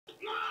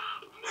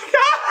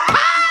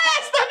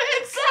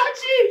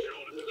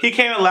He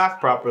can't even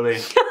laugh properly.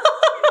 Show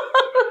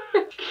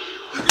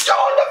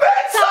the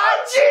man,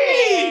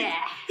 Sanji!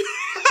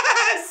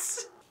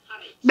 Yes!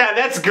 Now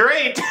that's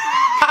great!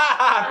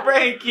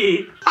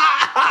 Frankie!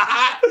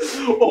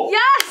 Oh.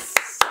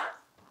 Yes!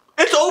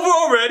 It's over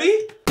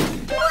already?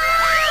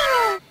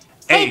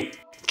 Hey,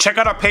 check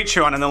out our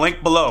Patreon in the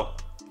link below.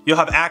 You'll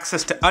have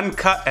access to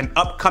uncut and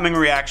upcoming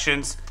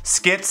reactions,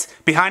 skits,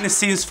 behind the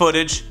scenes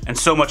footage, and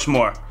so much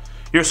more.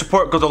 Your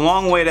support goes a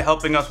long way to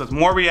helping us with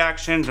more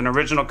reactions and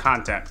original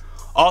content.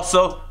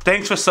 Also,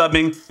 thanks for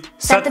subbing.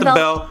 Set the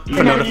bell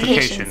for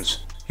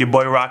notifications. Your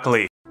boy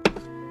YaBoyRockLee. Hey,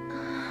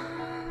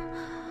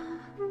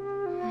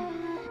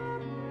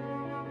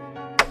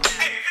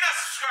 if you're not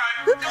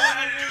subscribed, go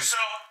ahead and do so.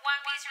 One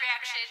Piece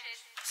reaction.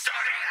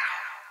 Starting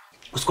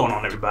now. What's going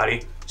on,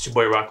 everybody? It's your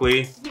boy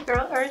YaGirlErza.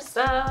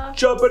 YaGirlErza.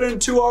 Jumping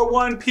into our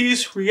One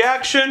Piece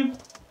reaction.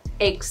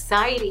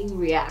 Exciting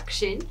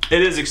reaction.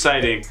 It is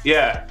exciting,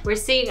 yeah. We're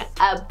seeing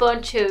a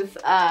bunch of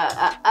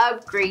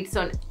upgrades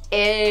on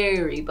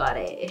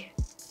everybody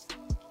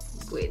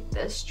with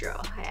the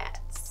straw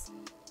hats.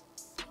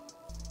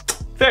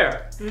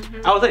 Fair.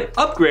 I would say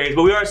upgrade,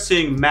 but we are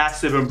seeing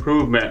massive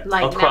improvement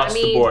across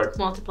the board.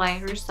 Multiplying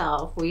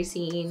herself. We've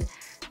seen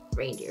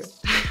reindeer.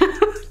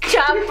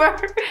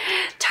 Chopper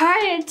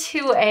turn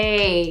into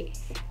a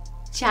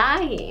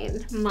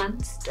giant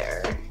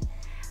monster.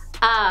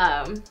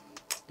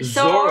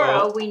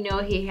 Zoro, we know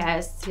he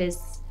has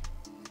his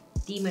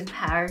demon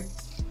power.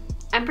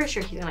 I'm pretty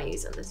sure he's gonna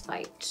use it in this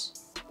fight.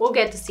 We'll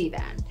get to see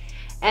that.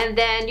 And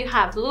then you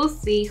have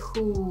Luffy,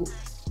 who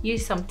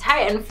used some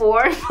Titan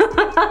form.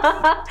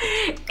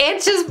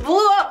 It just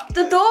blew up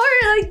the door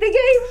like the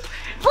game.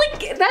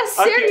 Like, that's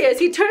serious.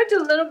 He turned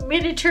into a little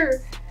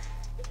miniature.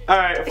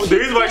 Alright, the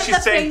reason why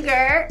she's saying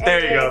finger,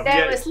 there you go.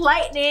 There was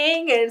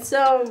lightning and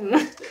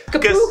some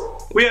because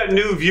we have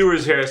new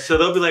viewers here, so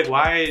they'll be like,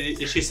 why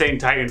is she saying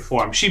Titan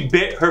form? She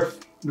bit her,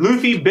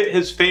 Luffy bit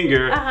his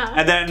finger,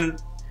 and then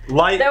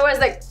light. There was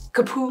like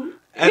kapoo.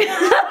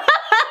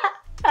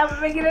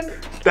 I'm making it.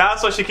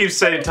 That's why she keeps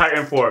saying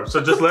Titan form.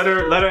 So just let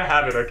her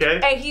have it,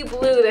 okay? And he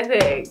blew the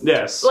thing.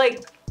 Yes.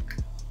 Like,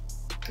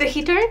 did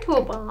he turn into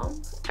a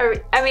bomb? Or,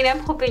 I mean, I'm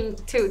hoping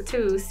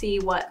to see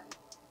what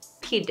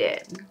he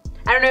did.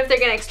 I don't know if they're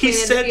gonna explain. He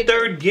said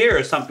third gear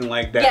or something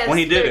like that when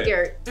he did it.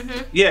 Gear.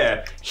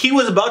 Yeah, he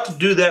was about to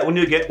do that when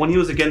he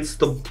was against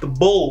the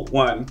bull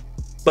one,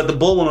 but the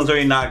bull one was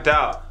already knocked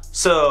out.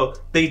 So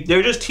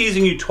they're just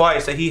teasing you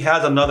twice that he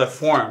has another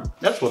form.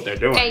 That's what they're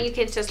doing. And you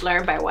can just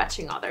learn by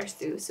watching others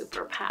do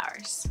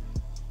superpowers.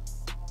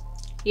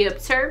 You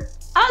observe.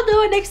 I'll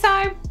do it next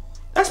time.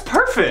 That's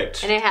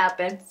perfect. And it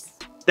happens.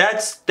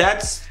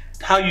 That's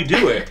how you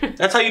do it.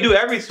 That's how you do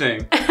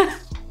everything.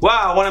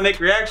 Wow, I want to make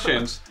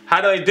reactions. How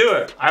do I do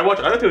it? I watch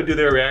other people do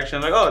their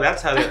reaction. Like, oh,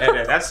 that's how they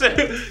edit. That's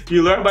it.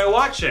 You learn by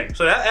watching.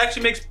 So that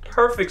actually makes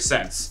perfect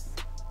sense.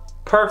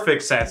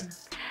 Perfect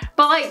sense.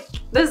 But like,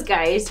 this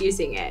guy is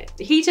using it.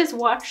 He just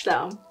watched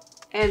them.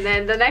 And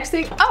then the next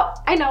thing, oh,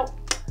 I know.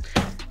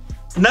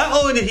 Not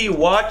only did he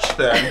watch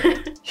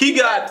them, he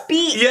got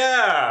beat.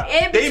 Yeah.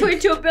 In between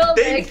two buildings.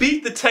 They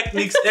beat the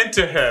techniques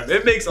into him.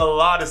 It makes a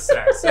lot of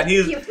sense. And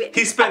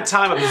he spent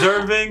time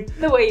observing.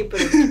 The way you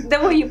put it. The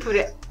way you put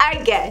it.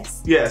 I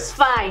guess. Yes.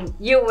 Fine,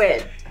 you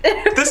win.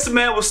 This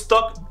man was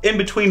stuck in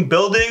between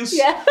buildings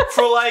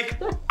for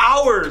like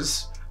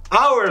hours.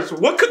 Hours.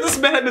 What could this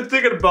man have been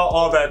thinking about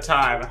all that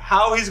time?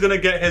 How he's gonna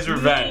get his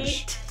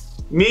revenge.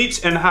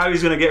 Meat and how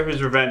he's gonna get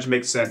his revenge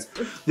makes sense.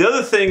 The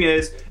other thing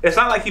is, it's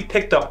not like he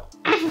picked up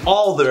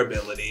all their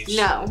abilities.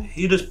 No.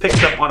 He just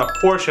picked up on a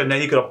portion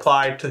that he could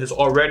apply to his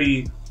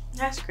already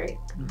That's great.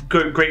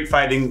 Great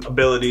fighting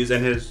abilities,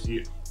 and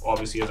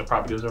obviously he has the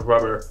properties of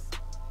rubber.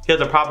 He has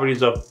the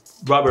properties of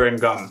rubber and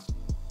gum.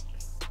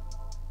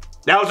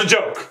 That was a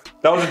joke.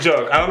 That was a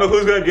joke. I don't know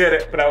who's gonna get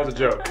it, but that was a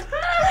joke.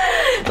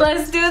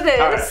 Let's do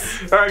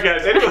this. All right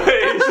guys. Anyways,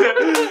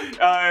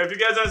 if you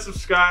guys haven't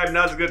subscribed,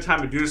 now's a good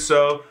time to do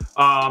so.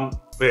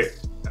 Wait,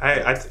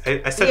 I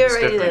said this You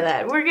already different. did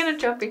that. We're gonna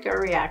jump into a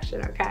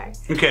reaction, okay?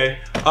 Okay.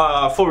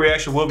 Full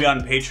reaction will be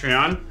on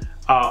Patreon.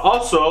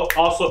 Also,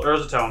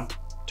 Erza Town.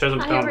 I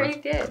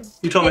already did.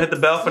 You told me to hit the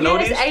bell for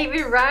notice? Yes, I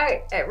even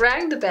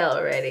rang the bell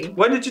already.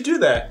 When did you do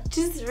that?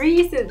 Just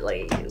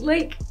recently.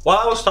 Like, while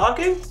I was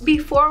talking?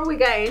 Before we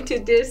got into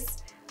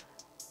this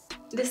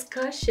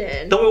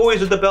discussion. Don't we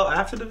always do the bell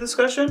after the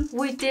discussion?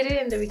 We did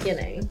it in the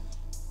beginning.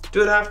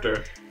 Do it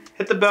after.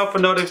 Hit the bell for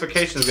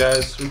notifications,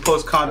 guys. We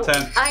post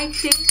content. I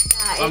did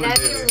that, and I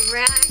didn't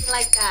rang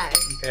like that.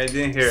 Okay, I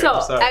didn't hear it.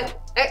 So,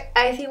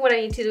 I think what I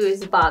need to do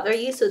is bother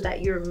you so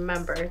that you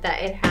remember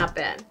that it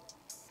happened.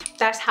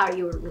 That's how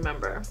you would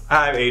remember.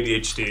 I have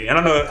ADHD. I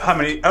don't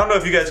know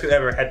if you guys could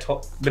ever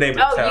been able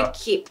to tell. Oh, you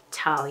keep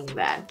telling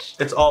that.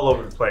 It's all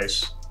over the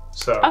place.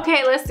 So.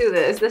 Okay, let's do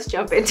this. Let's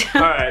jump into it.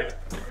 All right,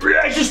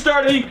 reaction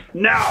starting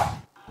now.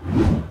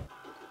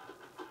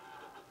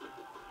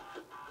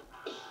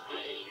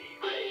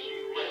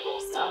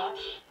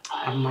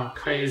 I'm a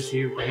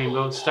crazy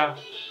rainbow star.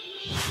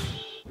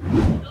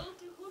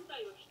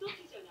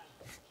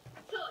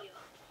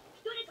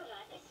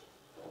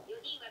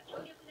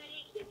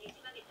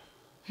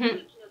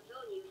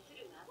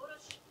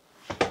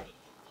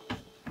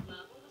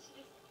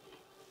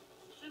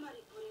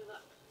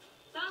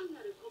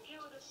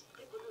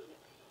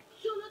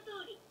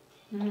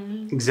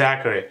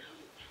 Exactly.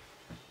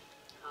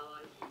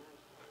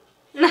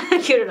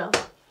 Cute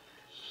enough.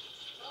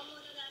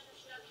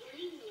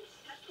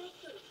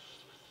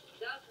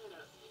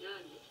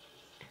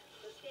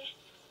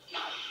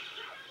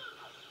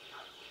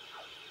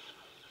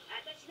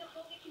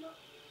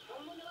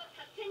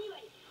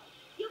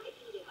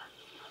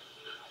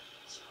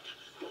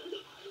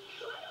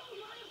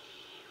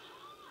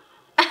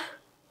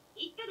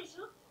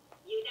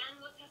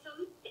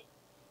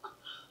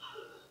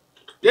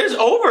 It's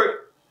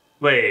over.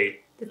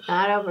 Wait. It's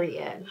not over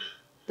yet.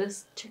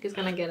 This chick is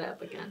gonna get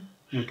up again.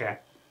 Okay.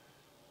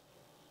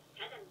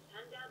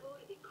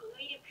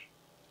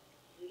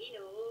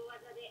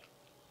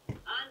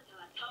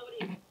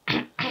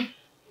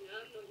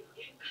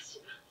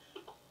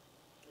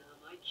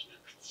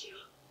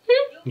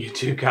 You're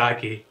too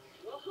cocky.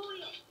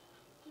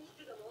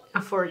 I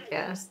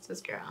forecast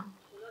this girl.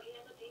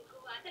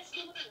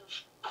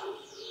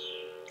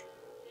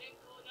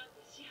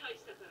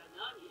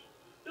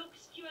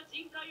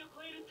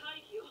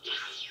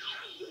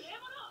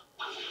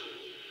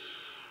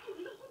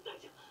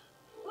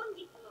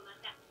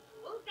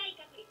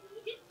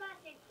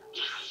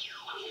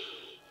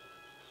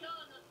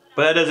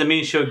 But that doesn't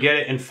mean she'll get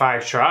it in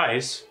 5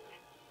 tries.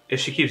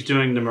 If she keeps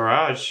doing the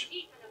Mirage.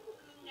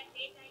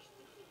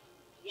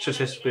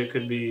 Statistically, it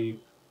could be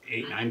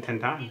 8, 9, 10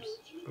 times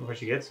before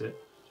she gets it.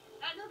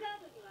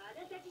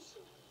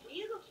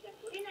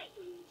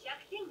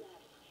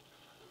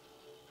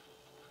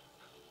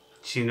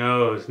 She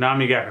knows.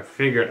 Nami got her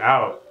figured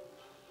out.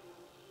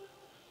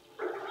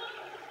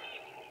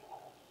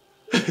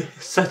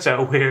 Such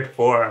a weird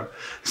form.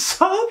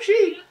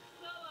 Sanji!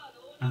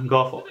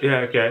 Golf. Yeah,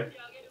 okay.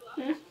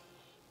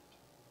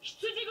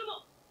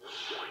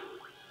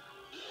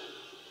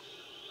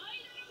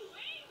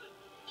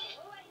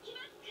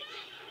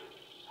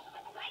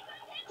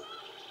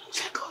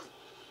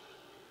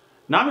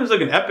 Nami's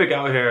looking epic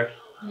out here.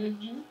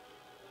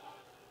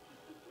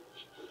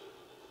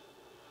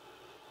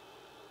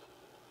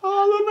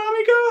 Oh, look,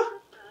 Nami go.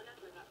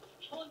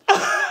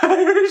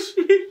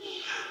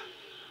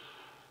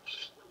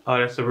 Oh,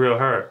 that's the real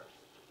her.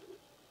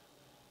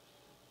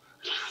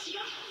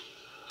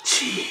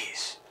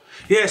 Jeez.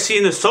 Yeah, see,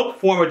 in the soap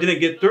form, it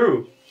didn't get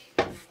through.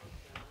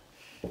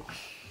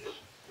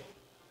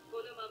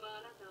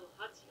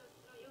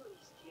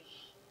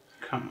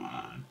 Come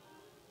on.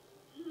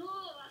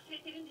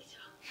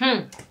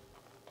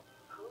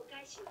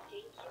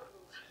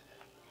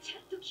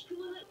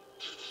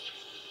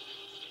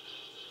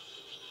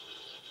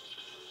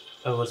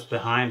 Oh, what's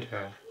behind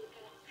her?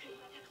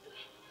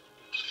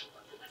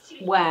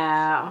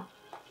 Wow.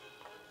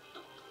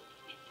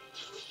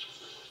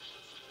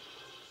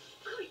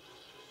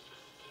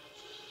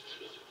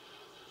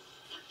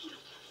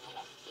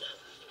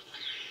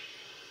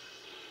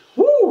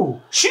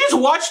 Woo! She just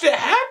watched it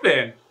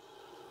happen.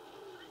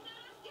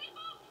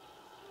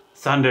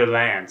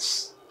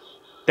 Thunderlance.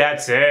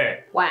 That's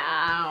it.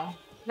 Wow.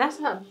 That's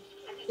not...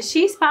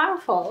 She's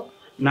powerful.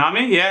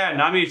 Nami? Yeah,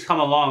 Nami's come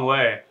a long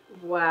way.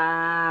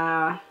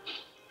 Wow.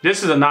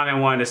 This is a Nami I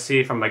wanted to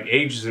see from like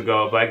ages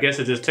ago, but I guess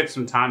it just took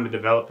some time to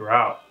develop her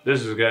out.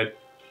 This is good.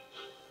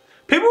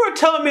 People were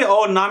telling me,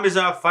 oh, Nami's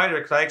not a fighter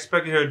because I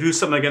expected her to do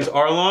something against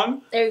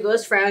Arlong. There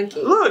goes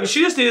Frankie. Look,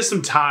 she just needed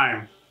some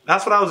time.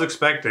 That's what I was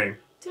expecting.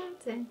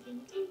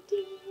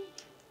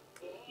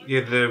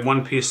 Yeah, the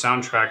One Piece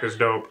soundtrack is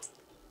dope.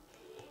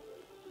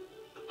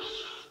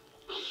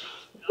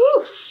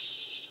 Woo.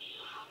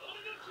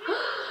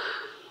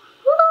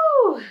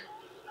 Woo.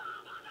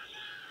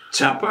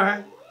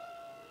 Chopper.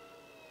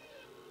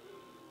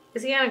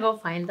 Is he gonna go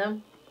find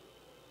them?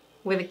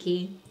 With a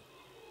key?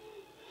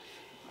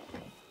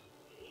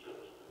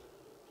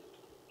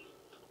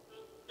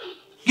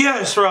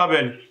 Yes,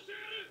 Robin.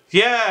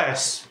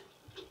 Yes.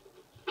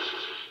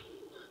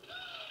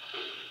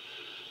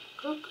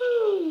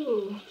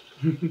 Cuckoo.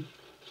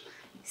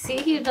 See,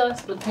 he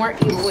does look more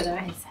evil without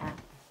his hat.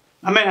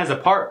 My man has a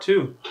part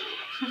too.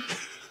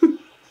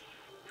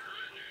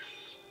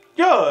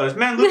 Yo, this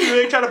man literally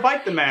really tried to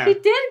bite the man. He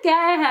did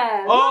get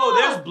him. Oh,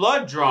 there's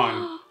blood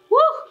drawn. Woo.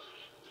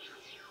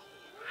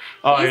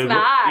 Oh, He's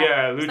mad.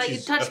 Yeah, It's Lucci's like,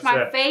 you touch upset.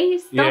 my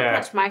face? Don't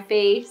touch my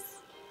face.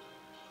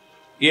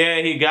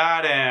 Yeah, he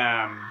got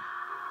him.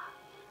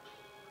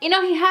 You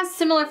know, he has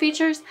similar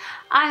features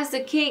as the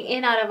king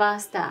in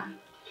Arabasta.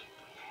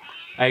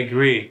 I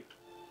agree.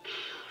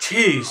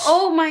 Jeez.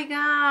 Oh my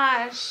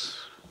gosh.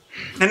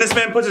 And this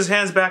man puts his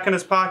hands back in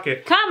his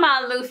pocket. Come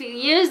on, Luffy.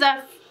 Use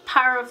that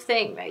power of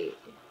thing, right?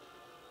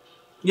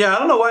 Yeah, I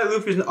don't know why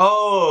Luffy's...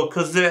 Oh,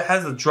 because it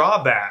has a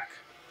drawback.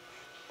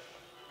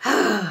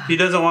 He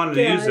doesn't want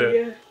to use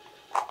it.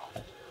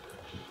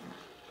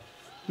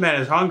 Man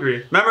is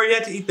hungry. Remember, he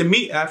had to eat the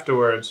meat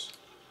afterwards.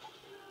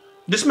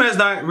 This man's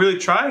not really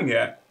trying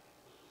yet.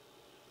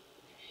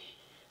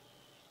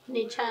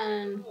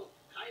 Ni-chan.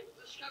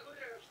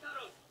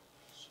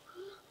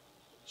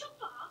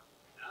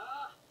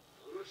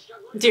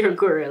 Dear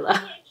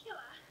gorilla.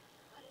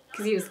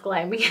 Because he was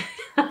climbing.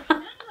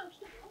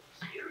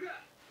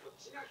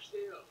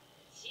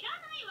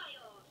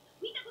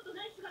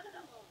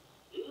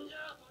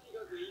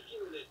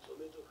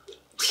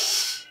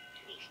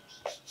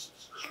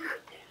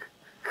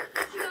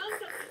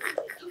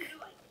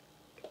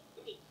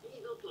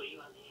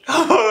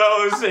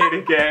 Oh, say it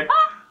again.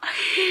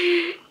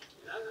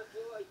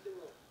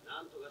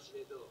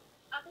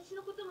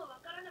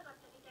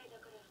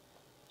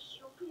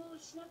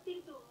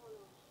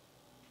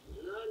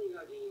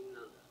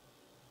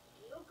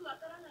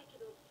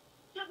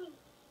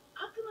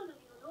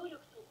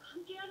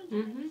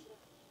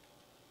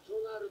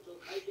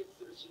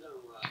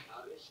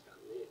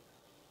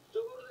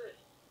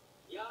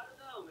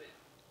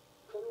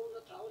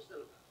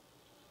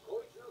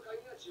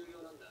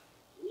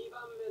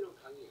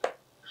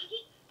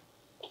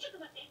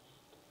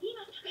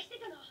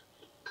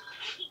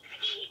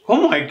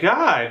 Oh my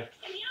god.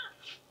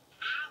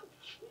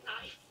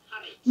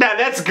 Now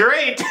that's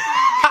great.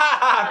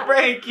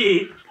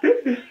 Frankie.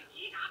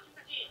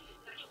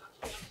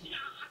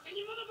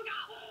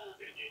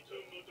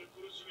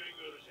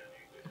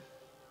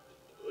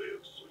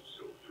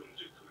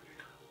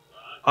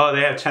 Oh,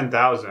 they have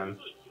 10,000.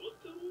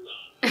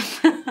 Let's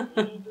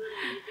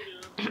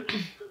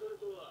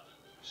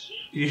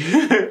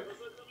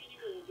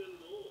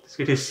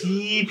get to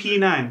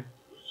CP9.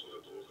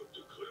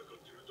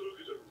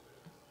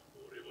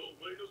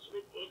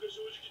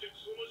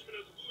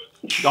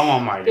 Oh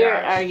my god.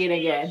 They're arguing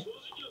again.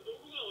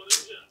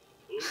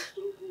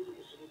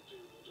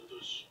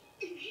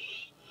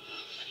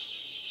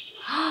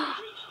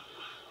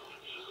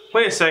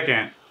 Wait a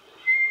second.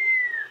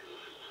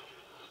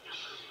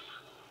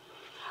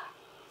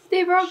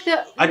 They broke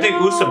the... I think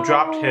Usopp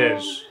dropped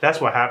his. That's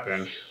what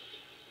happened.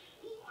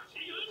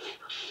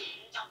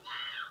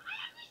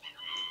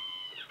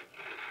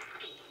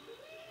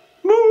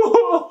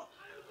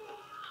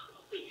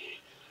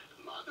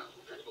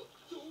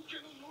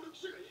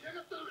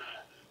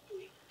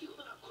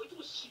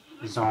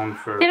 Zone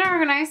for... They don't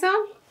organize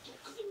them?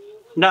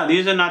 No,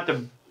 these are not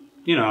the,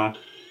 you know.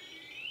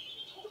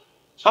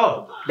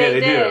 Oh, yeah, they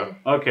do.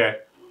 Okay.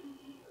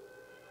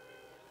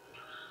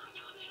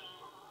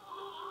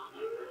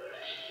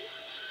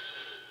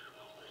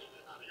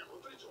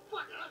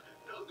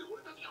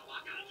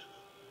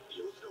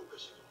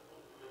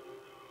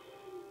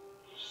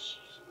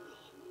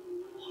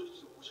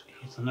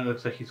 It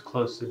looks like he's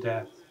close to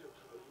death.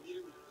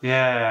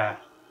 Yeah.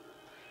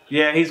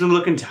 Yeah, he's been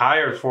looking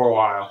tired for a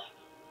while.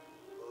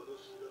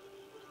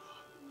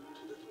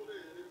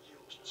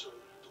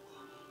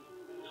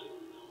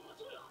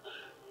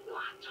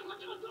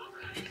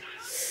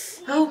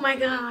 Oh my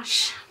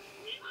gosh.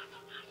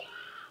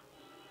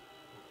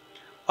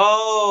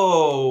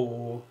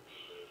 Oh.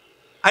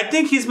 I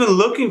think he's been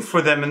looking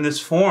for them in this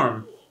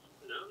form.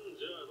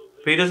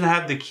 But he doesn't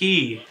have the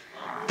key.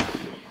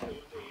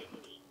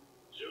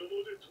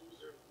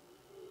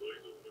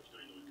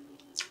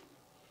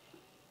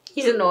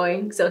 He's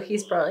annoying, so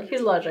he's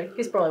logic.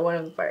 He's probably one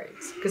of the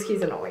pirates, because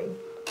he's annoying.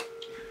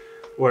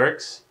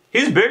 Works.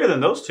 He's bigger than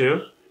those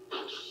two.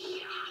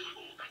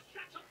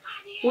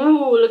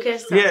 Ooh, look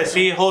at that. Yeah,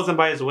 see, he holds them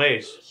by his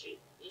waist.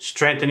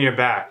 Strengthen your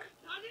back.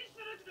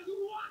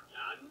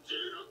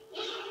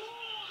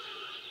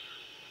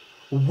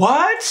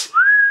 What?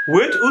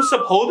 With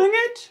Usopp holding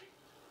it?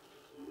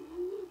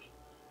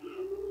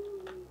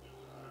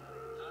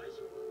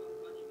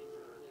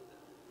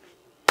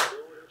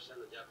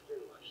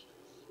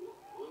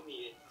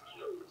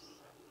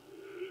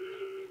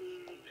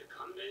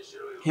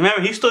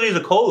 Remember, he still needs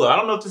a cola. I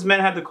don't know if this man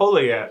had the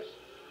cola yet.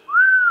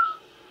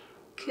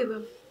 Cube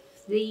of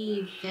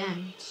the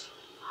event.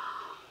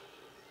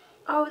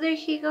 Oh, there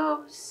he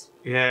goes.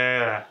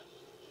 Yeah.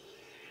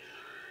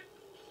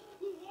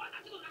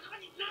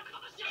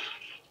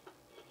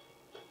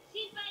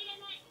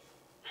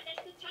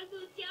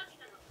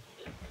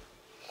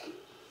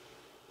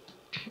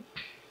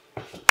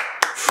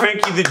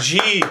 Frankie the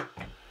G.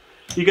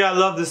 You gotta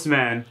love this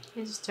man.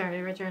 He just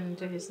returned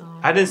into his own.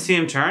 I didn't see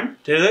him turn.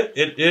 Did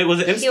it? It was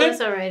instant? He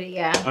was already,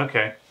 yeah.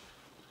 Okay.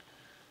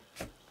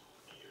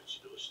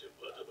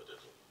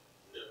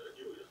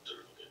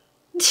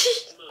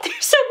 They're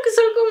so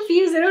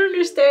confused. I don't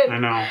understand. I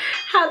know.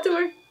 How to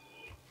work.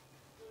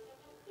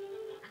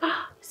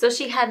 So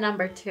she had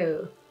number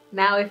 2.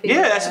 Now if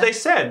yeah, that's what they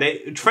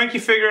said. Frankie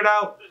figured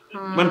out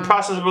when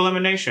process of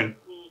elimination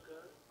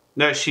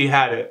that she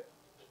had it.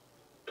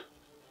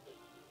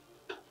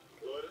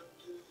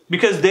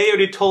 Because they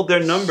already told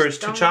their numbers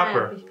to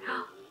Chopper.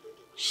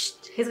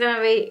 He's gonna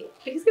make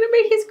his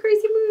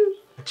crazy move.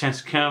 A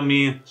chance to kill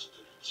me.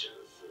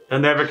 They'll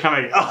never come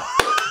again. Oh.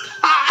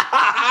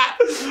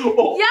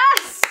 Oh.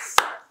 Yes!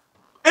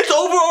 It's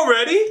over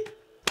already?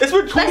 It's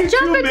been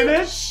 22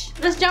 minutes?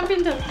 Let's jump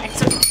into the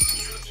next one.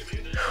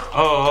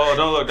 Oh,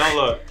 don't look. Okay,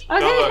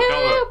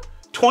 Don't look.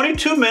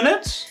 22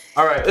 minutes?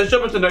 Alright, let's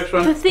jump into the next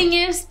one. The thing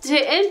is,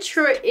 the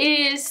intro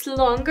is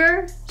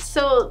longer,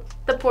 so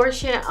the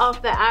portion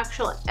of the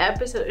actual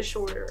episode is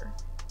shorter.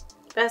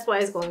 That's why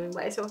it's going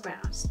by so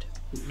fast.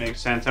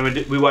 Makes sense. I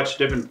mean, we watched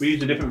different. We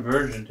used a different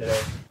version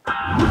today.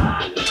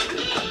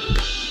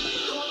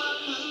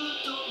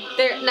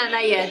 There,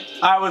 not yet.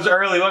 I was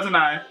early, wasn't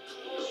I?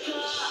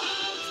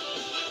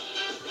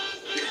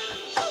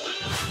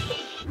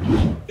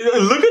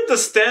 Look at the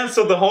stance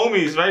of the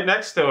homies right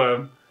next to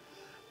him.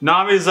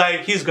 Nami's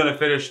like, he's gonna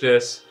finish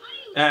this,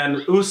 and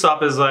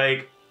Usopp is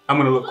like, I'm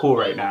gonna look cool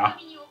right now.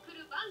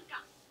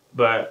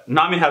 But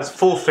Nami has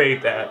full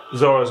faith that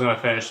Zoro's gonna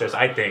finish this,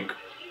 I think.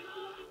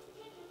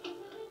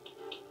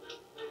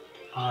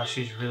 Oh,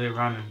 she's really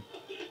running.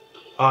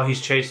 Oh,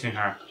 he's chasing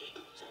her.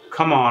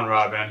 Come on,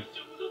 Robin.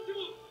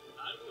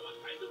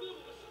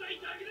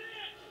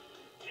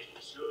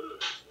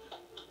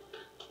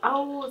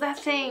 Oh, that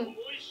thing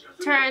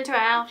turned into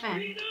an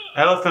elephant.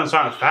 Elephants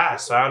aren't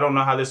fast, so I don't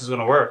know how this is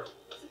gonna work.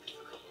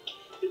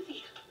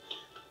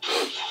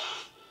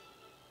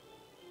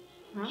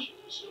 Huh?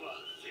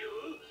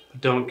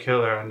 Don't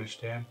kill her,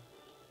 understand?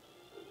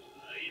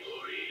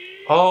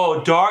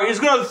 Oh, Dark, he's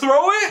gonna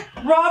throw it?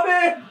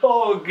 Robin!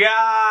 Oh,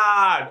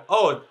 God!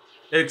 Oh,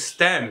 it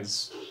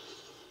extends.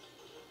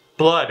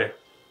 Blood.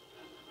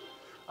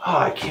 Oh,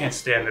 I can't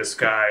stand this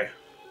guy.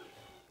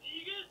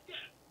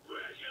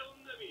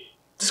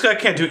 This guy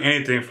can't do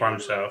anything for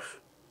himself.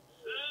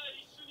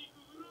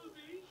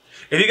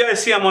 If you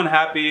guys see I'm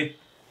unhappy,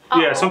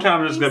 yeah,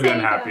 sometimes I'm just gonna be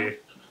unhappy.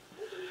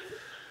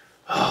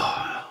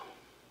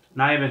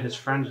 Not even his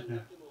friends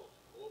now.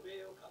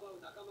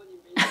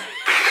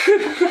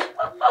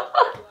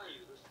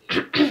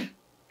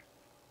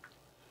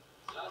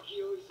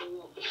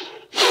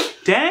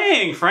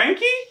 Dang,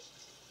 Frankie?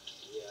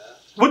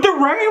 With the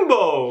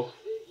rainbow!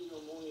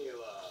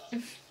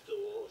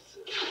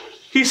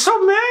 He's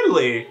so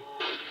manly!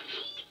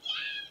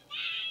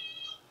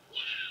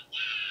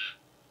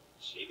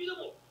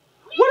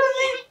 What is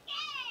he?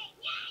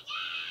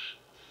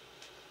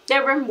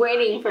 They've been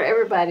waiting for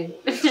everybody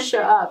to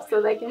show up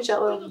so they can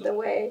show them the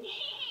way.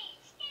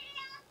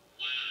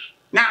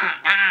 Nah.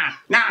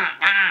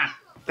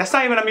 That's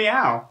not even a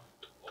meow.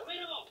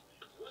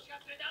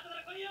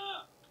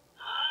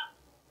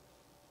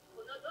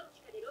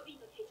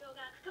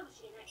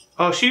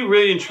 Oh, she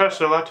really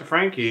entrusted a lot to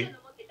Frankie.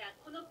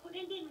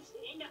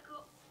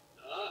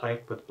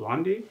 Like with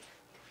Blondie?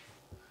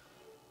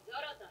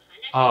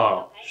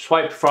 Oh,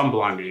 swipe from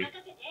Blondie.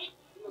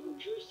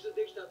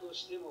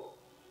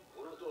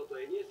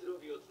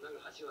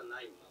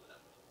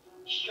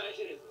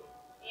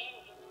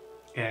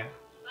 Yeah.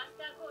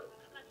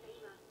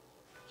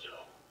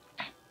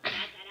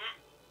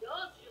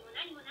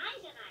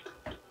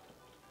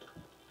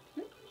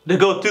 They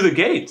go through the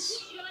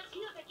gates.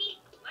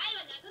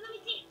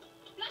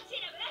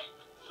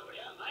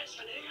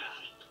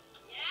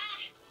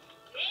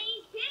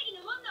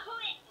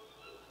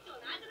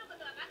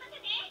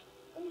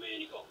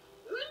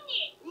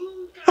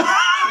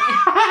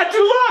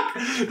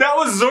 That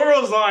was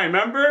Zoro's line,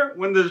 remember?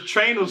 When the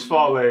train was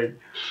falling.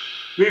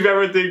 Leave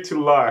everything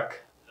to luck.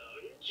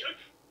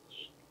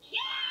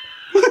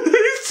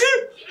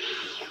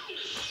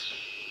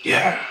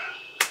 Yeah.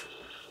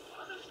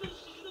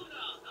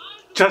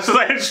 Just as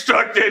I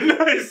instructed.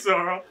 Nice,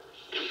 Zoro.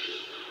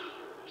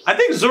 I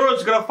think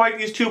Zoro's gonna fight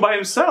these two by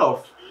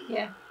himself.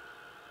 Yeah.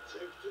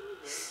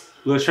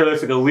 Well, it sure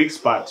looks like a weak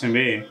spot to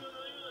me.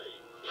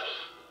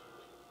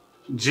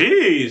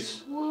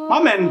 Jeez. Whoa.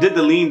 My man did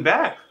the lean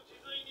back.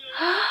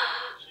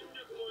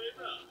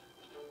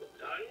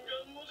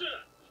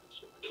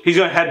 He's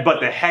gonna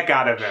headbutt the heck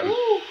out of him.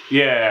 Ooh.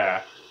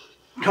 Yeah.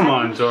 Come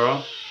on,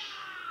 Zoro.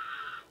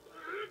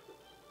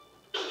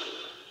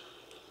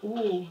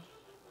 Ooh.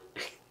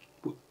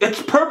 It's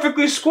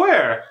perfectly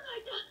square.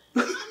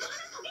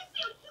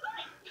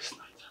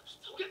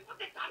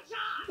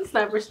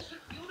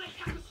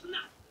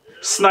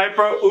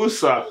 Sniper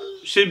Usopp.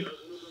 She.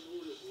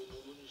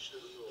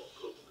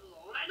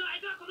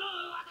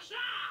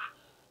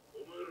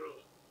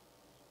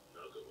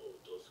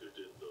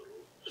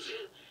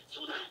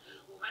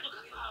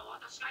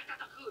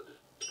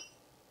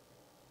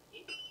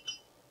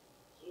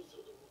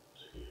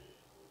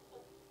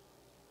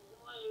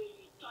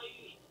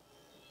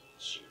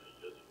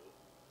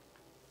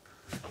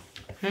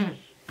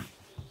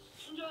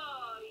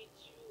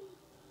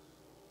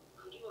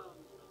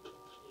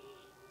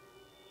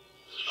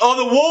 Oh,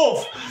 the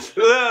wolf!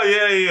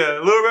 Yeah.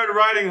 Little Red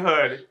Riding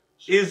Hood.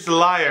 He's the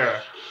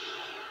liar.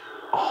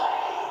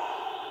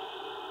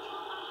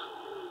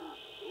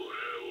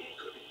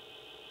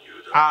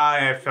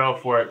 I fell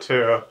for it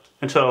too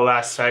until the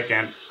last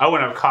second. I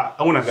wouldn't have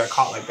got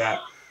caught like that.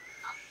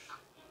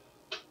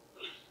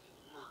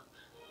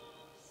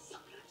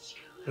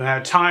 Don't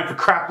have time for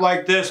crap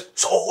like this.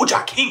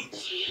 Soldier King.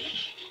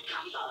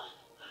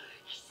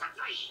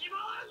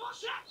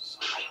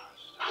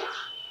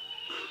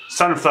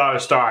 Sunflower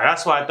Star.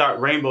 That's why I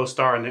thought Rainbow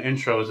Star in the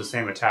intro was the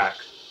same attack.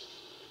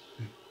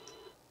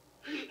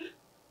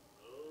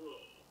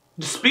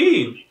 The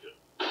speed.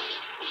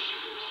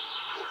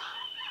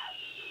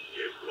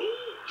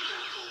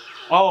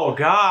 Oh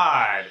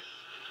God.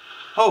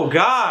 Oh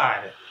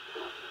God.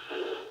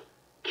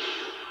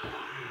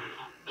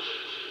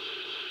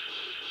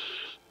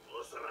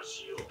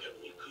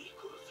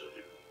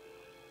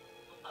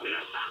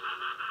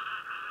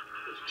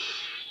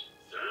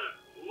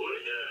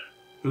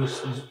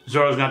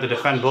 Zoro's gonna have to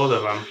defend both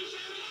of them.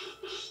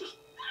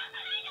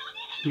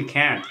 He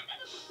can't.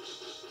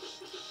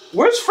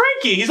 Where's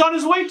Frankie? He's on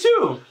his way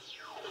too.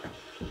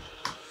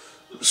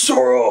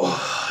 Zoro,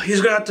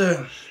 he's gonna have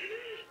to.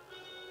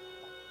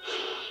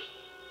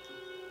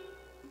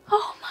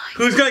 Oh my.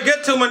 Who's gonna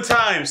get to him in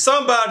time?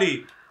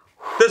 Somebody.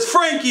 There's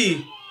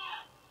Frankie.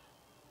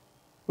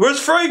 Where's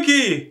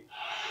Frankie?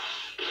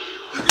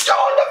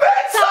 Show the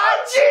man,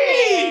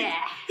 Sanji!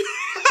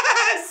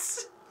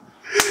 Yes!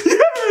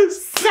 Yes!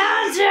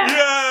 Sanji!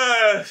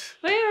 Yes!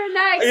 We were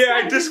nice. Yeah,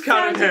 I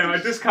discounted him. I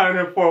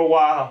discounted him for a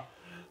while.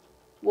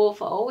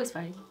 Wolf always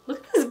funny.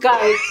 Look at this guy.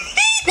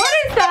 What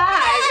is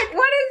that?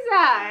 What is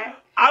that?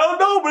 I don't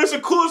know, but it's the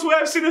coolest way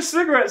I've seen a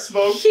cigarette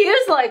smoke. He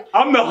was like,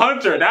 I'm the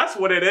hunter. That's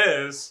what it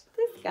is.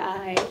 this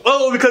guy.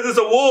 Oh, because it's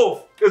a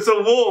wolf. It's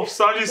a wolf.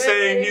 Sanji's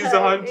saying he's the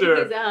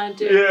hunter. He's a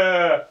hunter.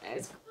 Yeah.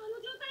 Nice.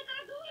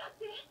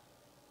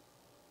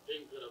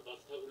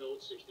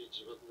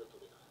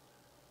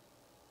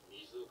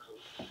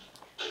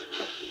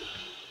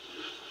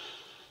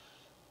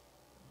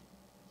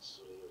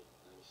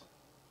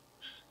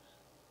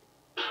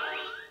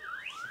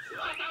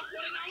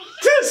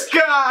 This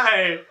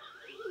guy!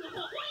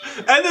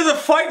 And there's a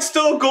fight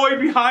still going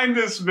behind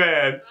this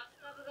man.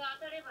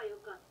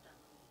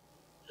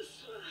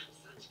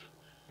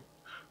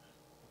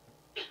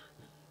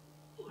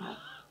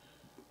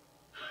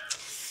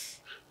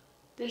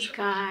 This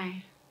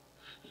guy.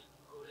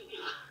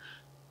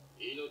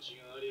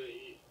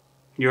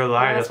 You're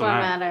alive. That's what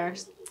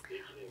matters.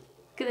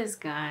 Look at this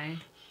guy.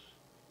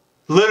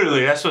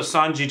 Literally, that's what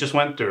Sanji just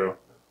went through.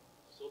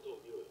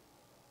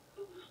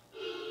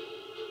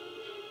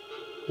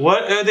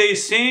 What are they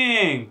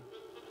seeing?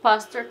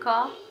 Poster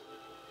call.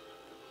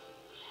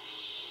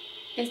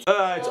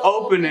 It's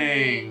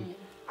opening.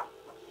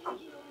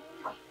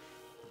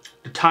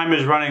 The time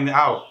is running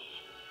out.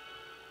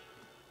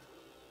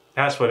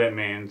 That's what it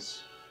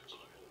means.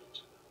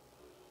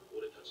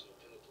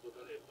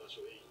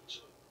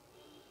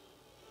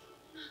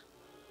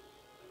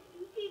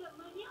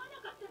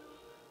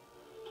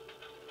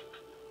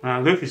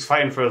 Luffy's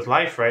fighting for his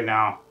life right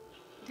now.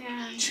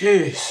 Yeah.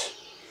 Jeez.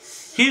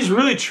 He's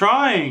really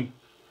trying.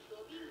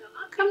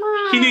 Come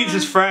on. He needs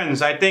his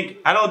friends. I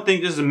don't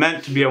think this is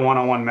meant to be a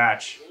one-on-one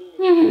match.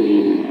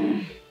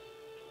 Ooh.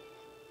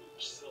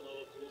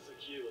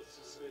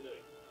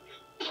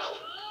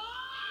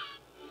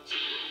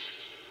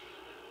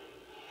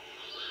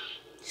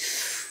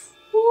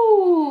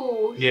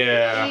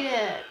 Yeah. He ate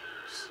it.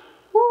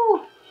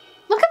 Ooh.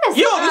 Look at this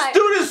Yo, guy. this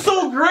dude is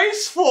so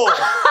graceful.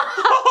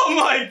 Oh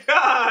my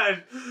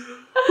god.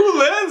 Who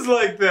lands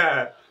like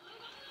that?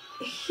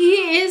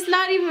 He is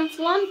not even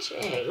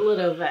flinching a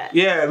little bit.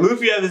 Yeah,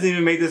 Luffy hasn't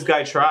even made this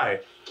guy try.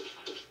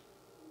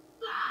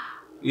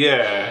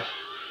 Yeah.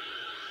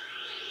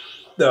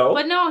 No.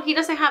 But no, he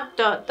doesn't have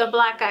the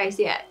black eyes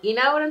yet. You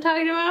know what I'm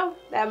talking about?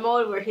 That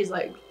mode where he's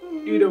like,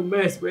 you don't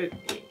mess with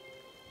me.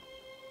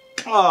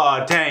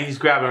 Oh, dang, he's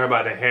grabbing her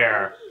by the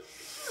hair.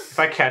 If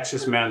I catch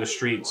this man on the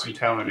streets, I'm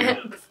telling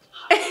you.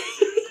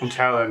 I'm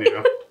telling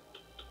you.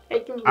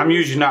 I'm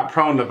usually not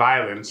prone to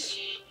violence.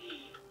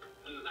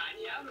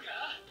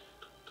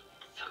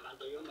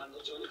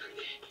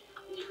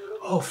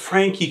 Oh,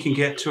 Frankie can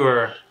get to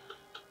her.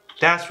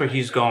 That's where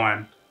he's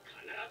going.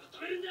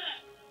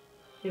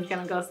 He's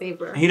gonna go save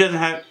her. He doesn't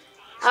have...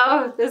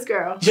 Oh, this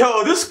girl.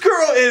 Yo, this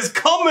girl is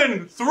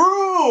coming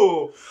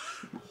through.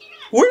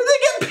 Where did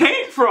they get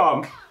paint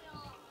from?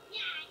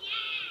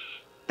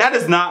 That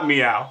is not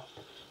Meow.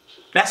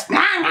 That's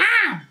not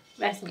Meow.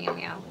 That's Meow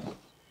Meow.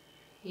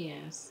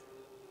 Yes.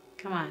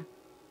 Come on.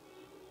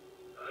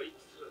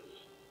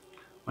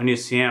 When you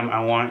see him,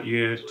 I want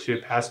you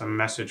to pass a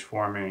message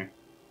for me.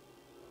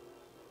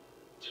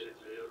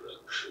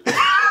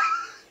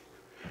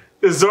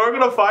 Is Zoro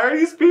gonna fire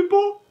these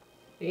people?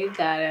 You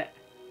got it.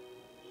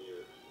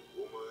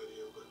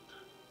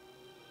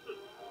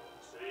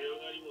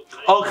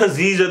 Oh, because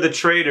these are the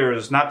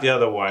traitors, not the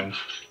other one.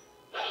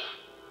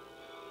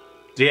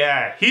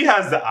 Yeah, he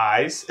has the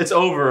eyes. It's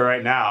over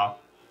right now.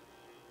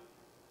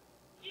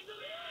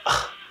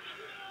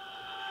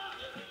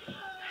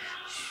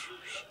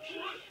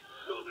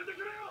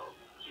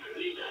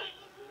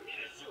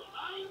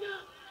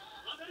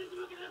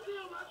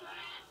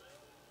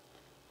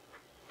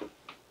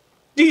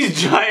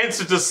 These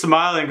giants are just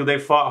smiling because they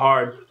fought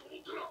hard.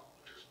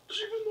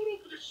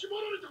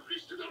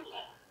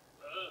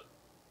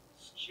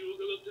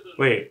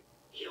 Wait.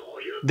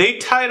 They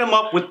tied him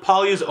up with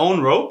Polly's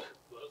own rope?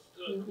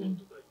 Mm-hmm.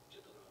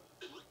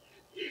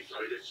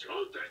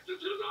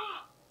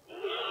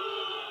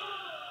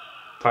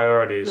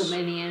 Priorities. The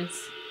minions.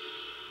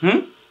 Hmm?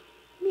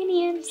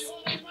 Minions.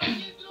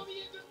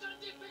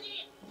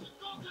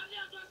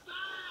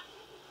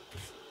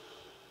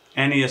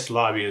 Ennius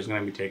Lobby is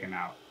going to be taken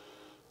out.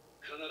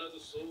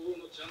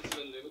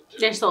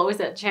 There's always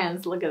that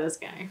chance. Look at this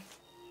guy.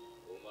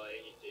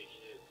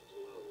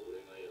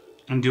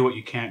 And do what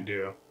you can't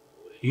do.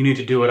 You need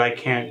to do what I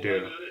can't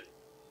do.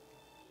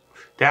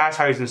 That's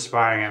how he's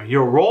inspiring him.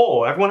 Your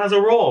role. Everyone has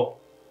a role.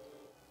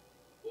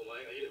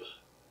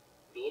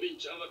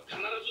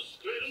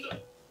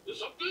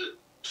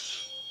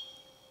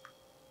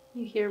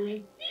 You hear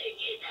me?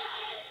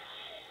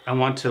 I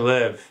want to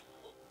live.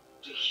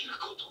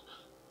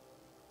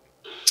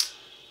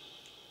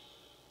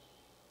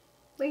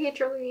 Like, he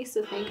truly needs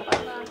to think about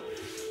that.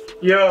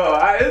 Yo,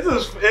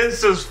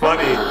 it's just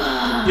funny.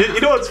 You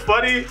know what's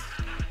funny?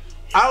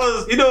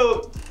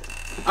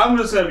 I'm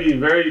just gonna be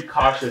very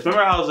cautious.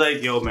 Remember how I was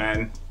like, yo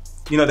man,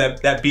 you know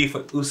that beef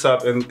with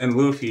Usopp and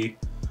Luffy,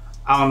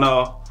 I don't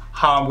know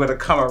how I'm gonna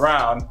come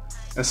around.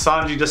 And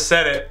Sanji just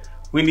said it,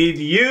 we need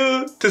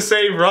you to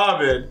save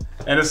Robin.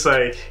 And it's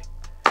like,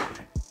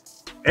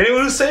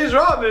 anyone who saves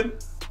Robin,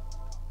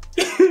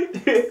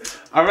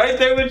 I'm right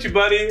there with you,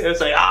 buddy. It's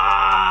like,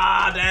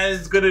 that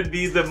is gonna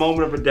be the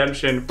moment of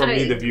redemption for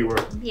me, the viewer.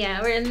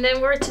 Yeah, and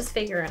then we're just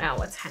figuring out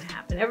what's gonna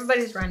happen.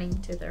 Everybody's running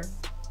to their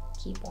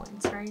key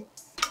points, right?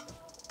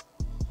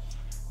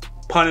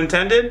 Pun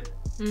intended?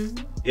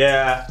 Mm-hmm.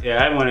 Yeah,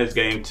 everyone is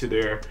getting to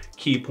their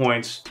key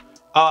points.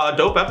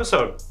 Dope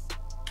episode.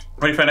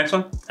 Ready for the next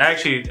one?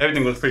 Actually,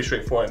 everything was pretty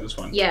straightforward in this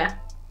one. Yeah.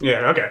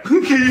 Yeah, okay.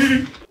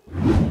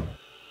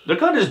 Look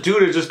how this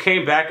dude just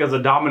came back as a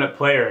dominant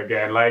player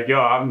again. Like,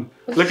 yo,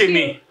 look at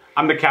me.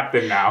 I'm the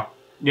captain now,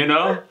 you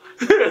know?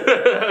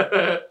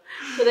 So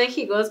then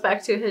he goes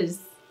back to his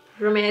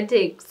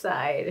romantic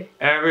side.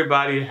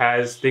 Everybody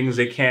has things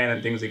they can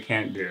and things they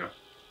can't do.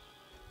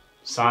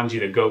 Sanji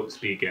the goat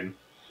speaking.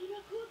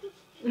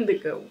 The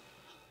goat.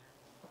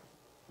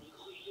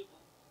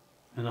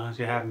 As long as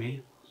you have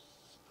me.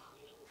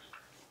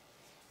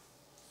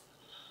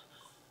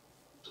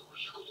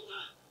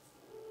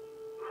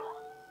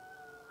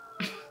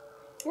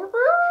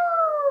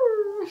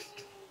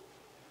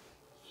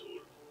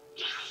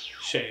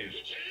 Shave.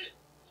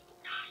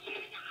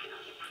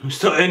 I'm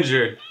still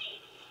injured.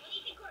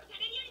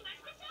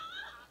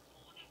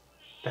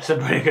 That's a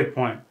pretty good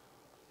point.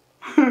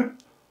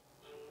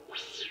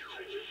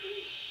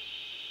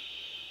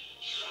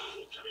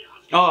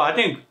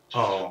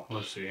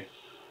 Let's see.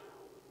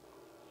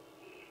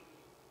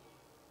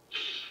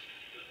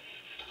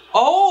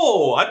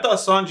 Oh, I thought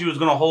Sanji was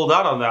gonna hold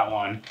out on that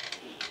one.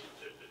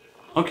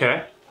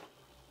 Okay.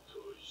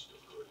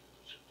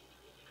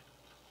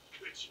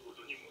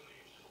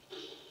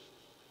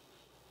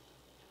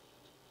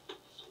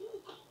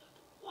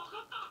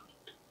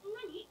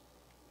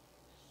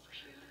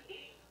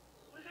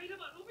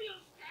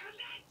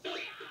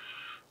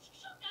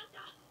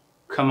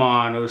 Come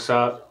on,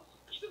 Usopp.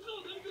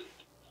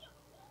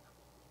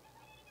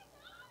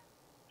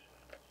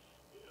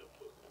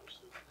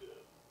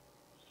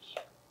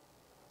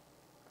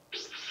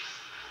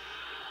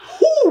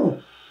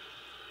 Whew.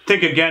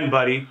 Think again,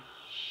 buddy.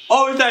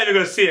 Oh, he's not even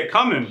gonna see it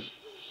coming.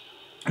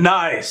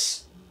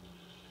 Nice.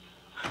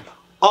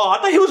 Oh, I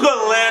thought he was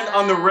gonna land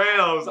on the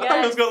rails. I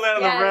thought he was gonna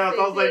land on the rails.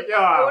 I was like,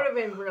 yeah. It would have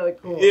been really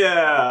cool.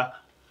 Yeah.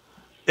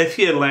 If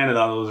he had landed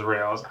on those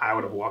rails, I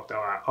would have walked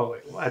out. Oh,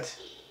 wait, what?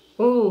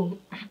 Ooh.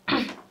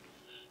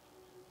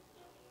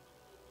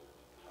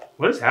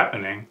 What is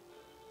happening?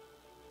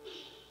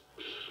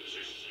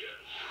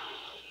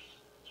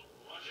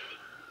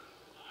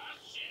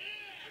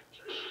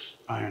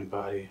 Iron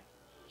body.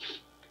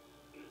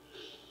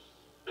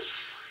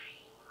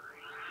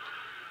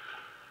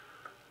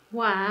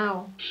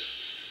 Wow.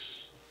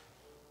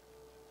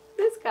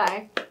 This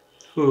guy.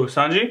 Who,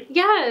 Sanji?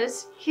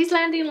 Yes. He's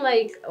landing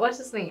like, what's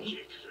his name?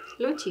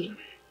 Lucci.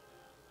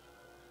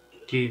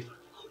 Keith.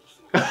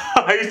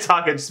 Are you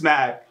talking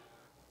smack?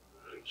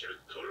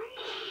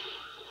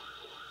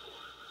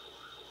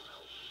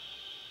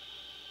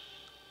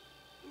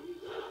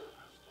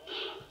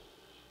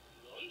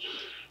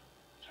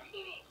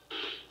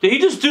 Did he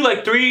just do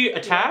like 3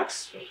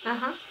 attacks?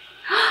 Uh-huh.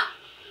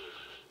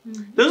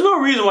 There's no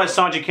reason why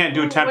Sanji can't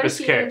do a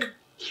Tempest kick.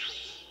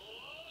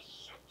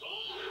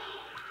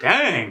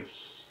 Dang.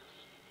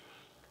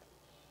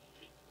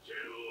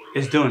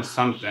 It's doing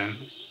something.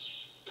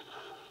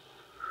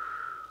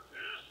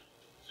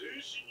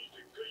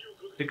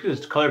 Look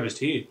at the color of his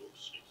teeth.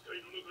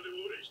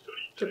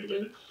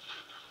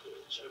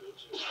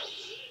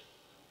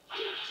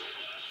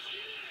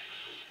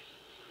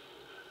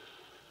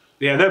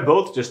 Yeah, they're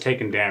both just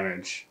taking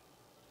damage.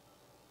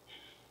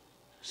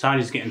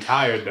 Sanji's getting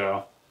tired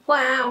though.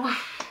 Wow.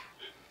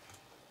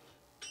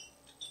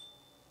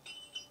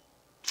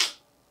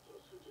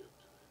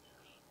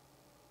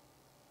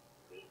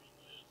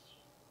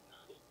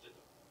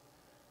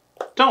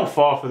 Don't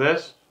fall for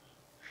this.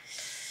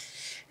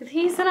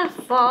 He's gonna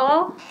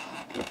fall.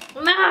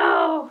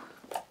 No!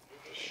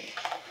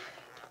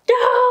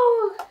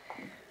 No!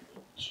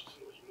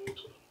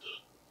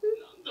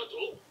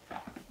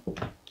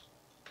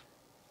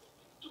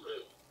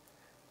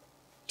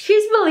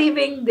 She's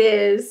believing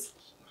this.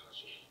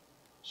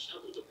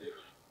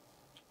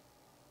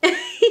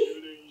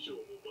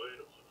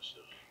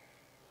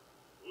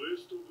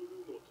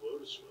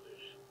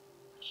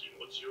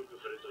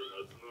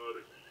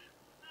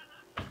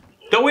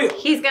 Don't we?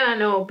 He's gonna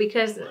know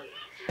because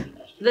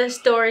the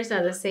stories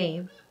are the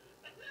same.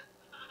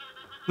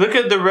 Look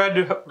at the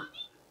red.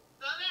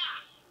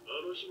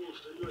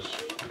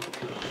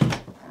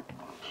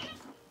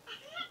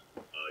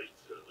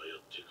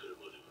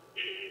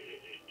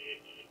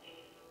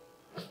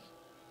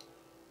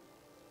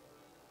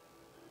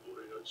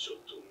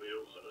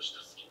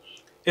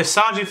 If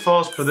Sanji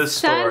falls for this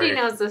story... Sanji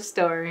knows the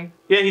story.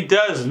 Yeah, he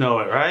does know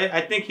it, right?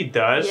 I think he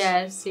does.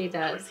 Yes, he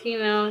does. He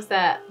knows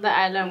that the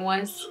island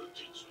was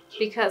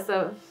because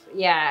of...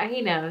 Yeah,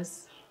 he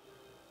knows.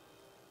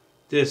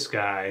 This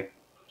guy.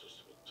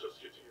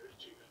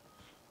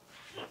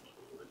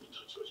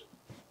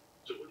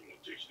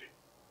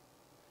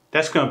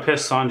 That's gonna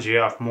piss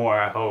Sanji off more,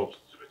 I hope.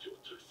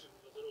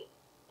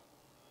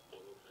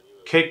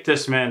 Kick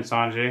this man,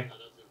 Sanji.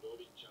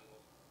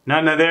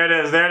 No, there it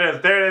is, there it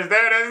is, there it is,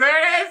 there it is, there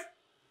it is!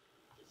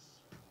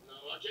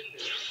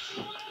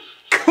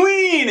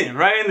 Clean!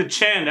 Right in the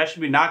chin. That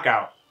should be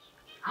knockout.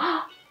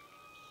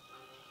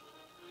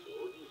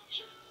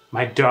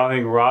 My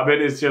darling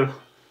Robin is your...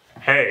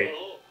 Hey.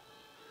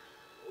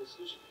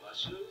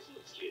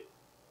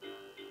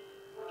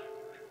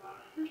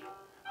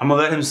 I'm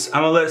gonna let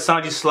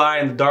Sanji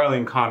slide in the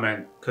darling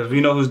comment because we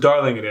know whose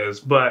darling it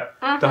is, but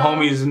the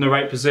homie is in the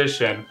right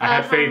position. I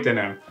have faith in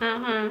him.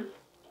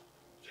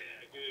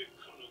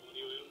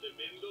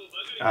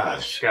 Ah,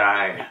 this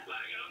guy.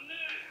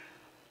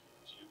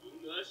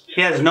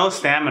 He has no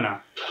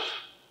stamina.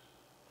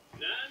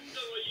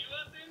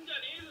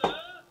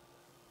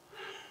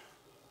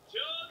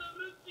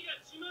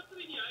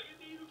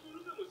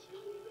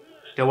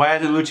 Then why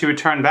hasn't Lucci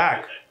returned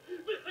back?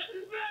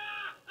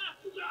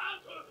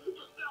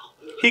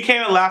 He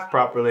can't even laugh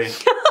properly.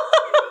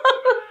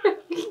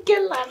 He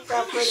can laugh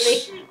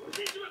properly.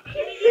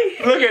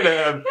 Look at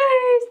him.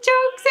 His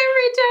jokes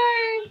every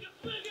time.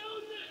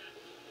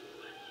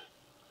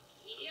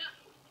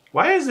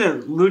 Why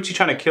isn't Lucci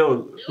trying to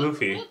kill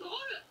Luffy?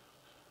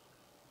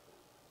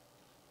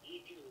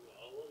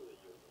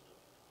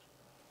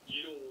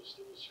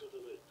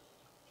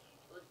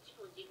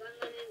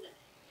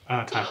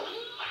 Oh, time.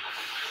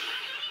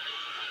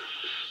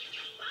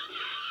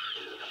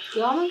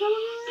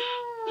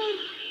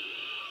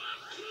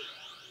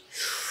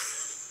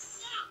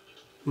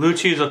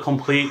 Lucci's a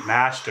complete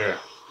master.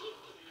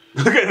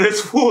 Look at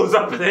this fool is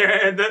up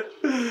there, and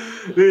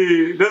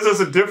this is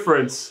a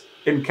difference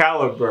in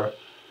caliber.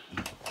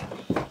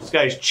 This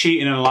guy's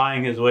cheating and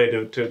lying his way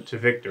to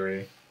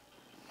victory.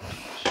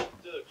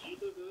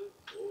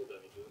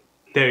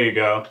 There you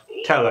go.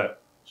 Tell it.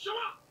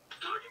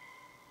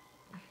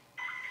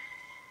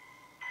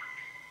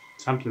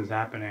 Something's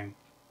happening.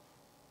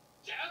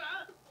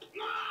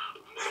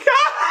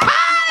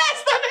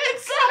 That's the man,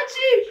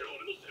 Sanji!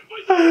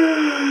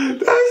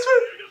 That's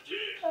what...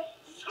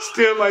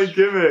 Still my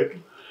gimmick.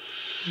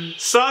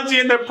 Sanji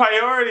and their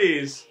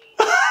priorities.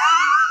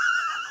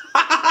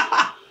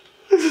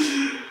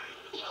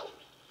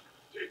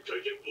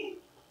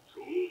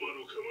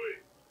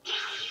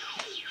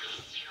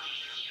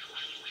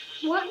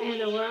 What in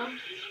the world?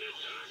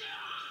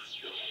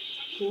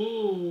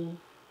 Ooh.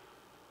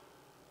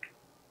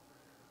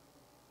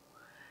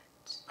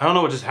 I don't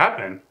know what just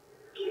happened.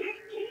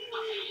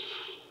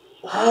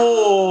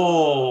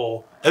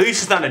 Oh, at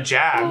least it's not a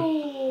jab.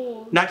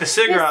 Ooh. Knocked a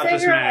cigarette out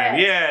this man.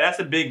 Yeah, that's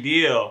a big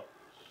deal.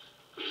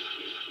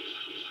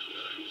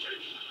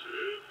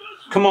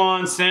 Come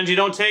on, Sanji,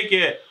 don't take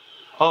it.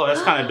 Oh,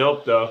 that's kind of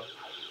dope, though.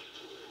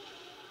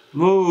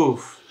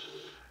 Move.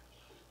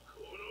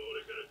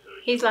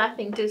 He's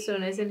laughing too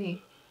soon, isn't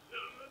he?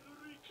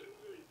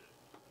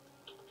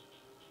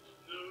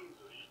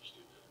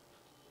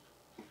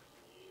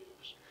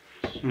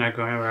 I'm not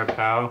going anywhere,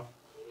 pal.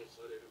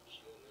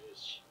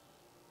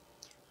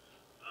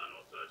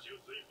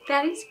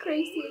 Daddy's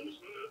crazy.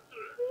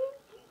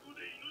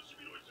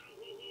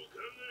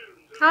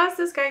 How is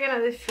this guy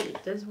gonna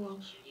defeat this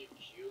wolf?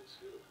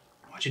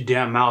 Watch your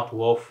damn mouth,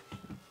 wolf.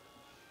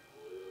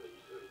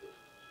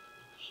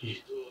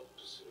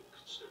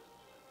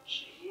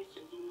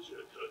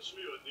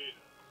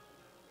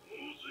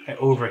 I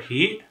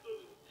overheat?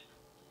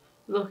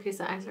 Look,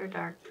 his eyes are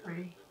dark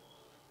gray.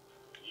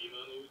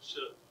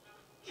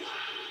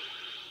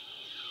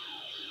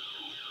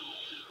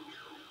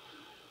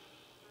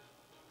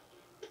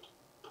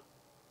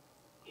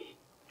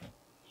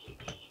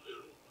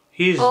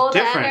 He's all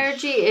different. The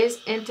energy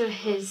is into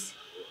his...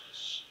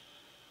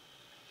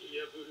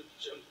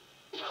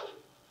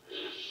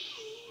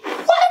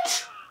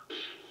 What?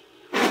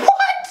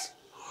 What?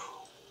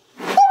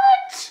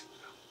 What?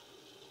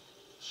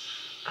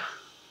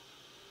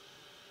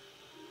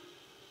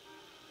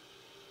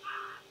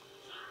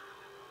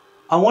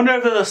 I wonder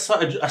if there's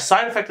a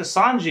side effect to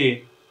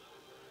Sanji.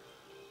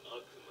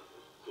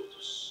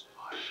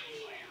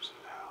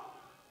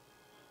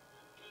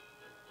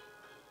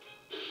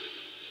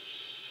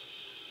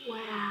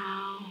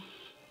 Wow.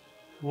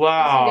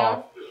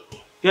 Wow.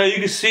 Yeah, you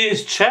can see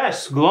his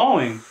chest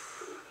glowing.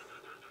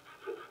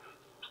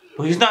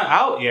 But he's not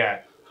out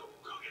yet.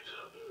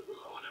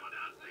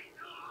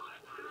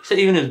 He said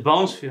even his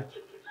bones feel...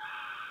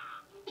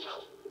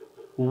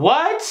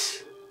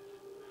 What?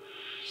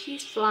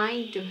 He's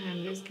flying to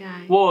him, this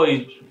guy.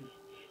 Whoa.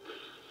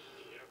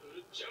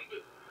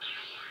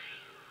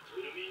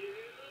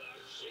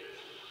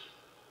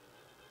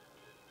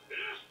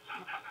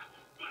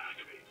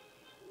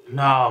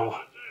 No.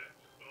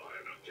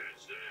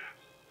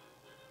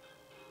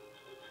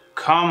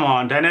 Come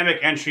on, dynamic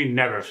entry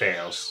never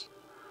fails.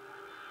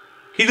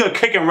 He's gonna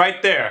kick him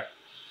right there.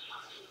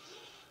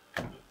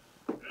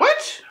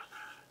 What?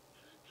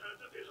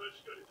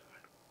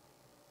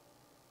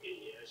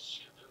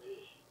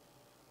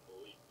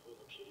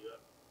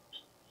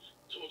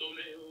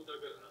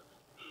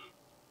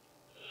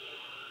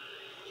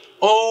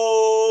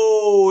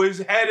 Oh, his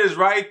head is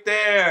right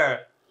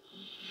there.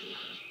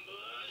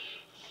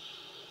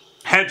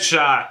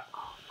 Headshot.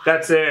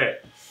 That's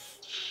it.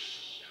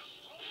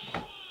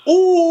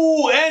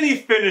 Ooh, and he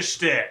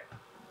finished it.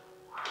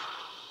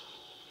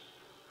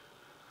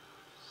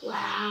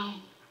 Wow.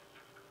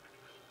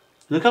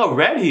 Look how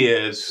red he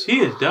is. He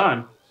is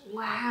done.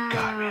 Wow.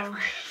 God, man.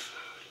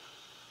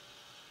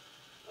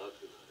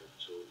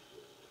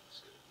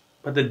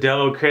 But the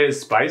devil created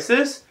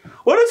spices?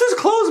 What is his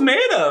clothes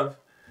made of?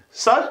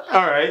 Such,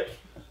 all right.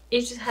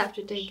 You just have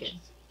to take it.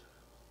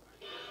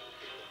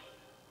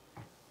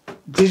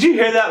 Did you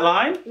hear that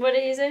line? What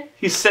did he say?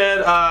 He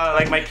said,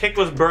 like my kick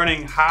was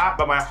burning hot,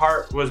 but my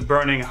heart was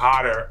burning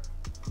hotter.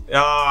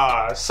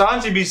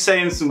 Sanji be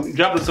saying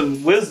dropping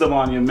some wisdom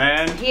on you,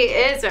 man. He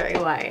is very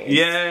wise.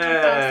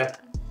 Yeah,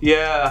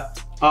 yeah.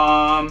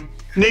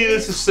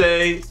 Needless to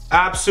say,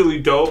 absolutely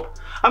dope.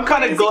 I'm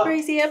kind of glad.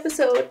 Crazy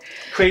episode.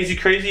 Crazy.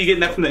 You getting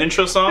that from the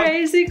intro song?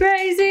 Crazy.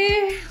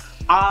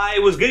 I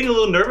was getting a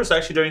little nervous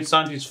actually during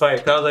Sanji's fight.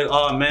 Cause I was like,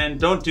 oh man,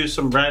 don't do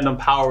some random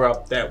power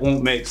up that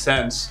won't make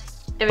sense.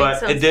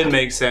 But it did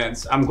make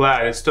sense. I'm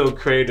glad. It's still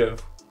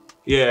creative.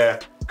 Yeah.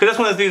 Because that's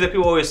one of the things that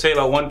people always say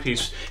about One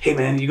Piece. Hey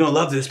man, you're gonna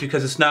love this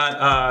because it's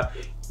not,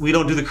 we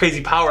don't do the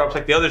crazy power-ups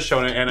like the other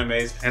shonen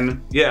animes.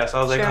 And yeah, so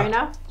I was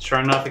like, sure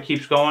enough, it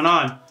keeps going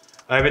on.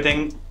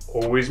 Everything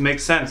always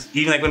makes sense.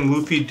 Even like when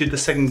Luffy did the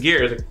second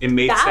gear, it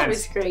made sense. That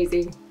was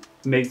crazy.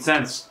 It made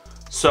sense.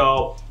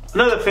 So,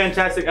 another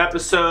fantastic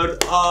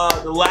episode.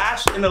 In the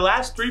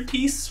last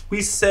 3-piece,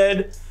 we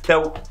said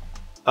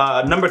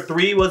that number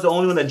 3 was the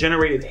only one that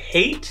generated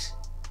hate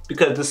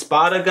because the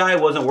Spada guy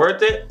wasn't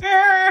worth it.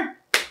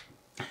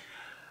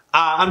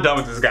 I'm done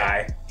with this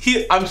guy.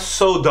 I'm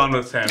so done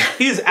with him.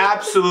 He's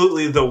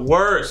absolutely the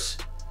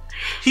worst.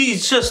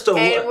 He's just the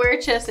worst. And we're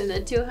just in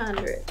the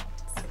 200.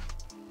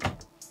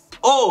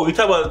 Oh, you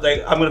talk about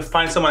like I'm gonna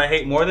find someone I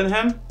hate more than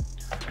him?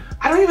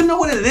 I don't even know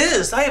what it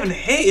is. I even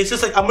hate. It's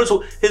just like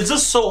it's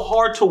just so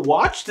hard to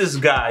watch this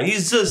guy.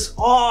 He's just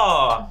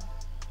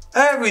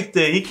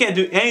everything. He can't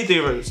do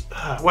anything.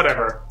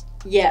 Whatever.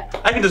 Yeah.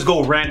 I can just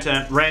go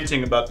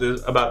ranting about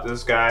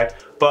this guy,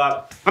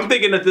 but I'm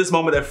thinking at this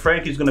moment that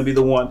Frankie's gonna be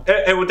the one.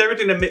 And with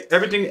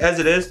everything as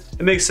it is,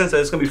 it makes sense that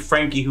it's gonna be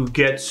Frankie who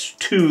gets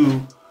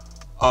to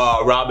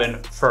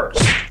Robin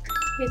first.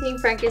 You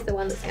think Frankie's the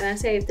one that's gonna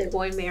say if they're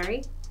going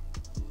married?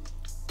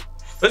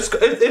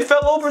 It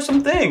fell over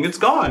something. It's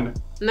gone.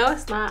 No,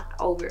 it's not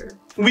over.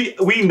 We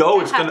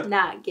know it's gonna.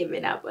 Not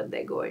given up on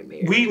they're going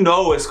married. We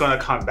know it's gonna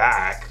come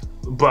back,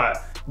 but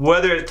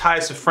whether it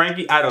ties to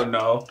Frankie, I don't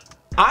know.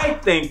 I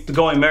think the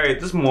going married at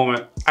this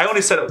moment, I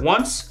only said it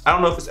once. I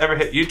don't know if it's ever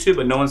hit YouTube,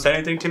 but no one said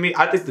anything to me.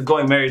 I think the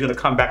going married is gonna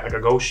come back like a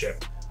ghost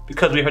ship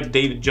because we heard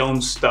David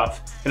Jones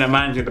stuff and it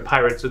reminds me of the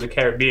Pirates of the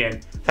Caribbean.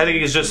 I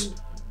think it's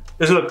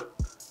gonna.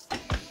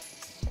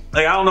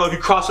 Like, I don't know if you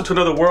cross into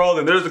another world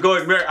and there's the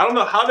going married. I don't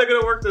know how they're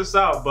gonna work this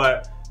out,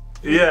 but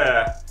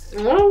yeah.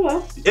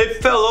 Oh.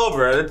 It fell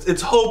over.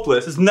 It's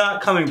hopeless. It's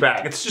not coming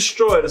back. It's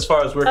destroyed as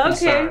far as we're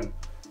concerned.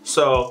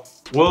 So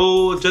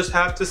we'll just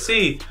have to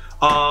see.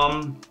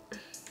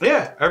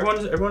 Yeah,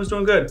 everyone's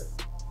doing good.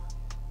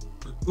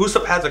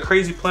 Usopp has a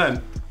crazy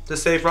plan to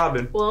save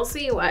Robin. We'll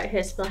see what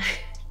his plan.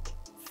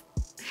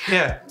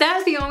 Yeah.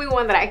 That's the only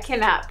one that I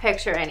cannot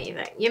picture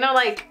anything. You know,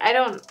 like I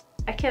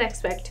can't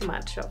expect too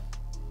much of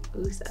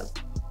Usopp.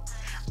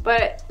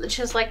 But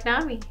just like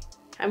Nami.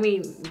 I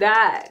mean,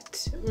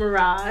 that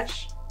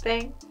Mirage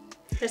thing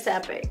is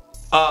epic.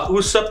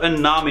 Usopp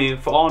and Nami,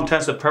 for all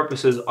intents and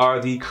purposes,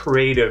 are the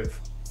creative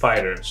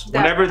fighters.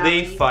 Whenever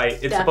they fight,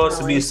 it's supposed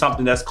to be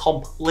something that's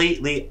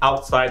completely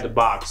outside the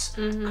box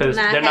because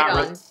they're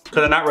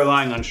not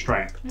relying on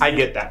strength. I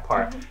get that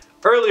part.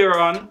 Earlier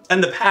on in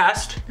the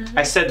past,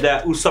 I said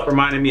that Usopp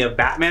reminded me of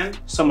Batman.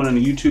 Someone on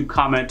the YouTube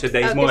commented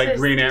that he's more like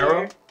Green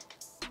Arrow.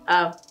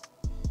 Oh.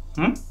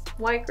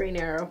 Why Green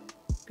Arrow?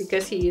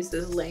 Because he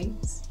uses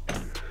links.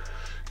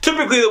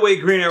 Typically the way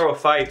Green Arrow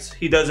fights,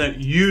 he doesn't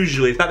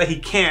usually, it's not that he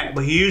can't,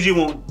 but he usually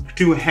won't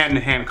do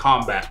hand-to-hand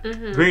combat.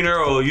 Green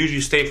Arrow will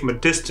usually stay from a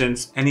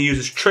distance and he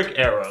uses trick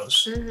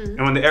arrows. And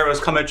when the arrows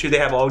come at you, they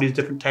have all these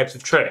different types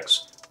of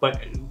tricks.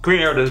 But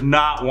Green Arrow does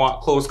not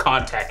want close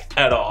contact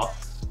at all.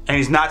 And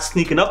he's not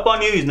sneaking up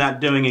on you, he's not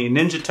doing any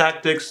ninja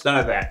tactics, none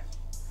of that.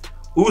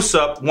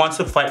 Usopp wants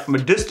to fight from a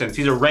distance.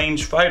 He's a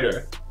ranged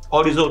fighter.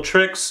 All these little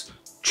tricks,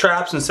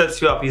 traps, and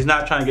sets you up. He's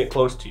not trying to get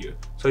close to you.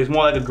 So he's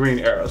more like a Green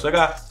Arrow. So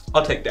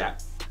I'll take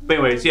that. But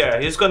anyways, yeah,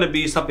 it's gonna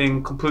be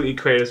something completely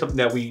creative, something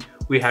that we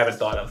haven't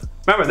thought of.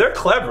 Remember, they're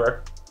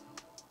clever.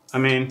 I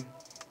mean,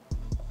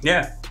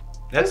 yeah,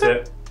 that's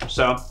it.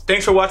 So,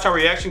 thanks for watching our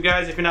reaction,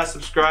 guys. If you're not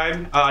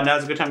subscribed,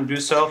 now's a good time to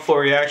do so. Full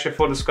reaction,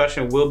 full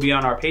discussion will be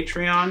on our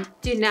Patreon.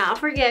 Do not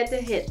forget to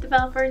hit the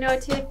bell for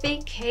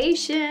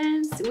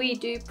notifications. We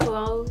do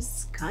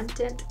post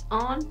content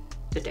on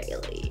the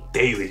daily.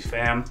 Daily,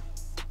 fam.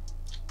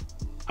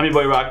 I'm your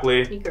boy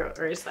YaGirlErza.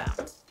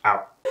 YaGirlErza.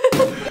 Out.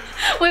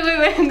 Wait,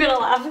 I'm gonna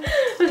laugh.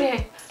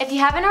 Okay. If you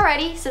haven't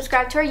already,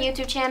 subscribe to our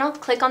YouTube channel,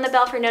 click on the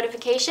bell for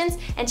notifications,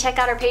 and check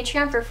out our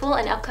Patreon for full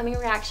and upcoming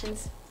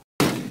reactions.